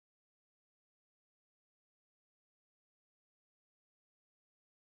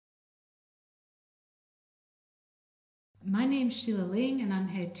My name's Sheila Lang and I'm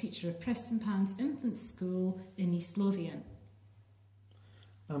head teacher of Prestonpans Infant School in East Lothian.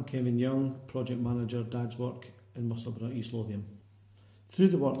 I'm Kevin Young, project manager DadsWork in Musselburgh, East Lothian. Through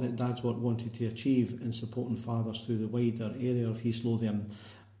the work that DadsWork wanted to achieve in supporting fathers through the wider area of East Lothian,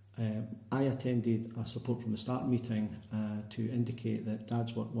 I attended a support from the start meeting to indicate that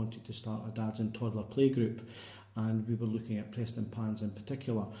DadsWork wanted to start a dads and toddler playgroup, and we were looking at Prestonpans in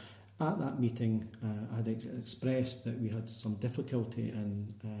particular. At that meeting, I had expressed that we had some difficulty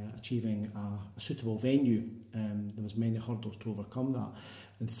in achieving a suitable venue. There was many hurdles to overcome that,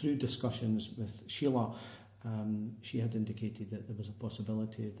 and through discussions with Sheila, she had indicated that there was a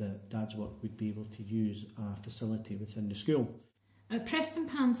possibility that DadsWork would be able to use a facility within the school. At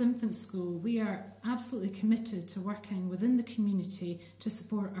Prestonpans Infant School, we are absolutely committed to working within the community to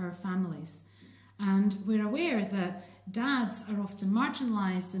support our families. And we're aware that dads are often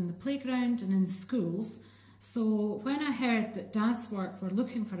marginalised in the playground and in schools. So when I heard that DadsWork were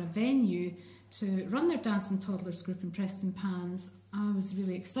looking for a venue to run their dads and toddlers group in Prestonpans, I was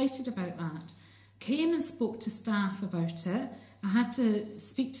really excited about that. Came and spoke to staff about it. I had to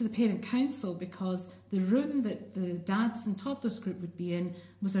speak to the parent council because the room that the dads and toddlers group would be in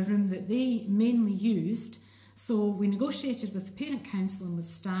was a room that they mainly used. So we negotiated with the parent council and with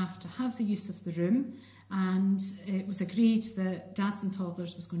staff to have the use of the room, and it was agreed that dads and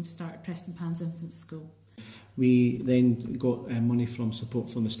toddlers was going to start at Prestonpans Infant School. We then got money from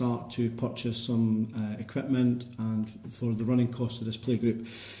support from the start to purchase some equipment and for the running costs of this playgroup.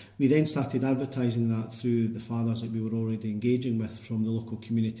 We then started advertising that through the fathers that we were already engaging with from the local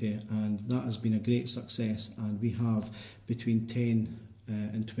community, and that has been a great success, and we have between 10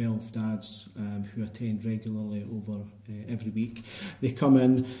 and 12 dads who attend regularly over every week. They come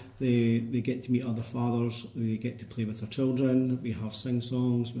in, they get to meet other fathers, they get to play with their children, we have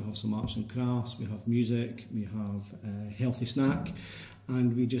sing-songs, we have some arts and crafts, we have music, we have a healthy snack,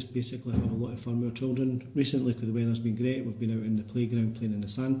 and we just basically have a lot of fun with our children. Recently, because the weather's been great, we've been out in the playground playing in the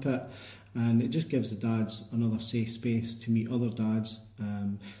sandpit, and it just gives the dads another safe space to meet other dads,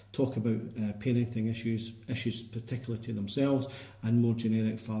 talk about parenting issues particular to themselves, and more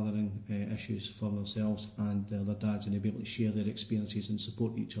generic fathering issues for themselves and the other dads, and they'll be able to share their experiences and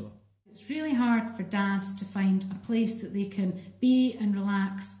support each other. It's really hard for dads to find a place that they can be and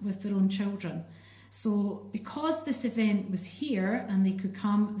relax with their own children. So because this event was here and they could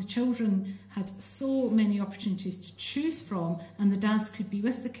come, the children had so many opportunities to choose from, and the dads could be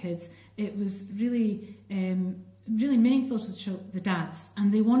with the kids. It was really really meaningful to the dads,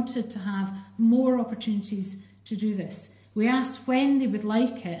 and they wanted to have more opportunities to do this. We asked when they would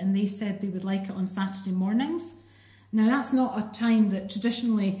like it, and they said they would like it on Saturday mornings. Now that's not a time that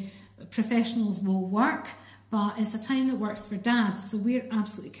traditionally professionals will work, but it's a time that works for dads, so we're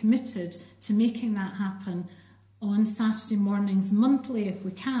absolutely committed to making that happen on Saturday mornings monthly if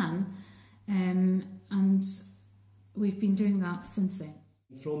we can, and we've been doing that since then.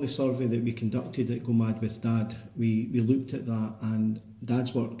 From the survey that we conducted at Go Mad with Dad, we looked at that, and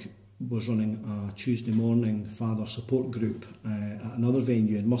DadsWork was running a Tuesday morning father support group at another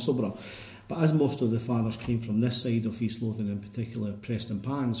venue in Musselburgh. But as most of the fathers came from this side of East Lothian, in particular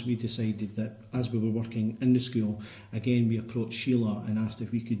Prestonpans, we decided that as we were working in the school, again we approached Sheila and asked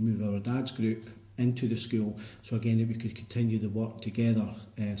if we could move our dads group into the school, so again that we could continue the work together,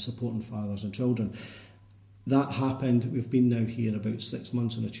 supporting fathers and children. That happened. We've been now here about 6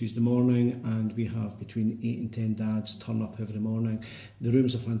 months on a Tuesday morning, and we have between 8 and 10 dads turn up every morning. The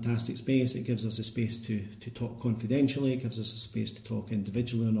room's a fantastic space. It gives us a space to talk confidentially. It gives us a space to talk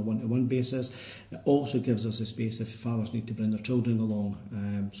individually on a one-to-one basis. It also gives us a space if fathers need to bring their children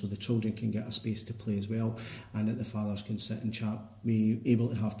along, so the children can get a space to play as well, and that the fathers can sit and chat. We're able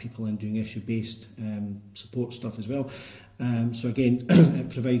to have people in doing issue-based support stuff as well. So again,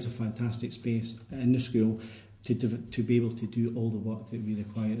 it provides a fantastic space in the school to be able to do all the work that we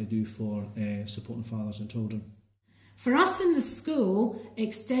require to do for supporting fathers and children. For us in the school,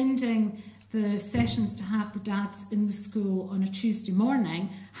 extending the sessions to have the dads in the school on a Tuesday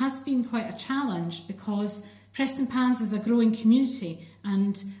morning has been quite a challenge, because Prestonpans is a growing community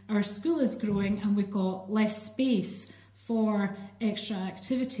and our school is growing, and we've got less space for extra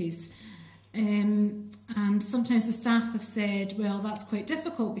activities. And sometimes the staff have said, well, that's quite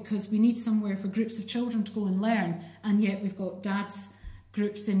difficult because we need somewhere for groups of children to go and learn, and yet we've got dads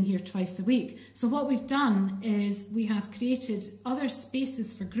groups in here twice a week. So what we've done is we have created other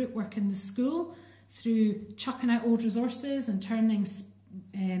spaces for group work in the school through chucking out old resources and turning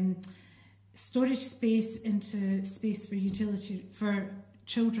storage space into space for utility for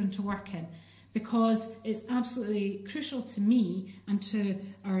children to work in. because it's absolutely crucial to me and to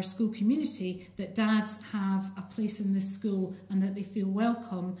our school community that dads have a place in this school and that they feel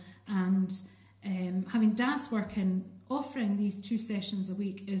welcome. And having DadsWork and offering these 2 sessions a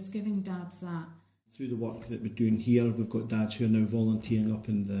week is giving dads that. Through the work that we're doing here, we've got dads who are now volunteering up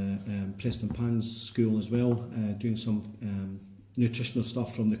in the Preston Pans school as well, doing some nutritional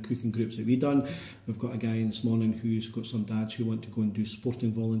stuff from the cooking groups that we've done. We've got a guy in this morning who's got some dads who want to go and do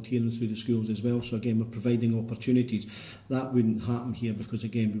sporting volunteering through the schools as well. So again, we're providing opportunities. That wouldn't happen here because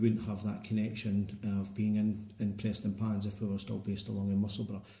again, we wouldn't have that connection of being in Preston Pans if we were still based along in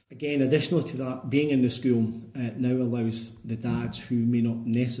Musselburgh. Again, additional to that, being in the school now allows the dads who may not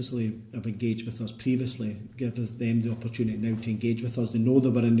necessarily have engaged with us previously, give them the opportunity now to engage with us. They know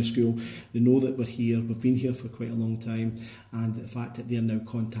that we're in the school, they know that we're here, we've been here for quite a long time, and the fact that they're now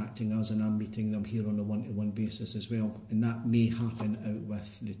contacting us and I'm meeting them here on a one-to-one basis as well, and that may happen out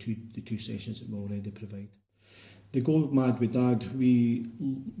with the two sessions that we already provide. The Go Mad with Dad, we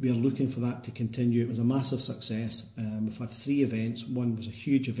are looking for that to continue. It was a massive success. We've had 3 events. One was a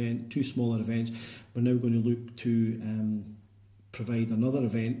huge event, 2 smaller events. We're now going to look to provide another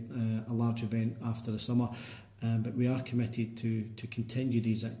event, a large event after the summer. But we are committed to continue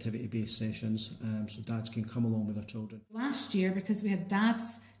these activity-based sessions so dads can come along with their children. Last year, because we had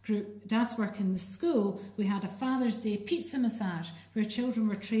DadsWork in the school, we had a Father's Day pizza massage where children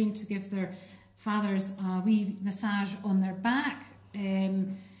were trained to give their fathers a wee massage on their back.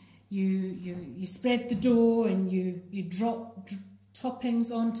 You spread the dough and you drop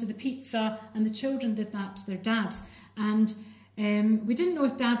toppings onto the pizza, and the children did that to their dads. And we didn't know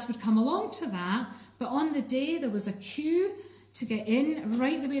if dads would come along to that, but on the day there was a queue to get in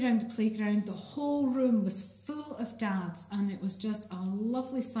right the way around the playground. The whole room was full of dads, and it was just a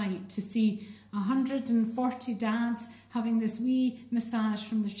lovely sight to see 140 dads having this wee massage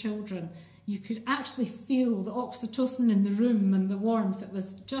from the children. You could actually feel the oxytocin in the room and the warmth. It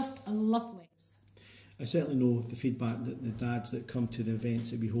was just lovely. I certainly know the feedback that the dads that come to the events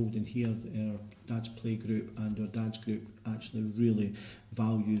that we hold in here, our Dads Play group and our Dads group, actually really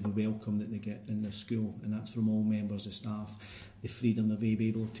value the welcome that they get in the school, and that's from all members of staff. The freedom of being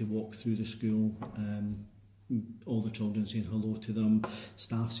able to walk through the school, all the children saying hello to them,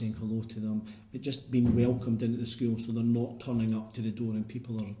 staff saying hello to them. It just being welcomed into the school, so they're not turning up to the door and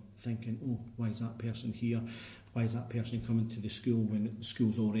people are thinking, oh, why is that person here? Why is that person coming to the school when the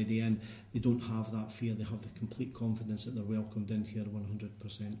school's already in? They don't have that fear. They have the complete confidence that they're welcomed in here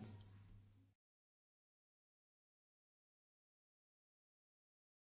 100%.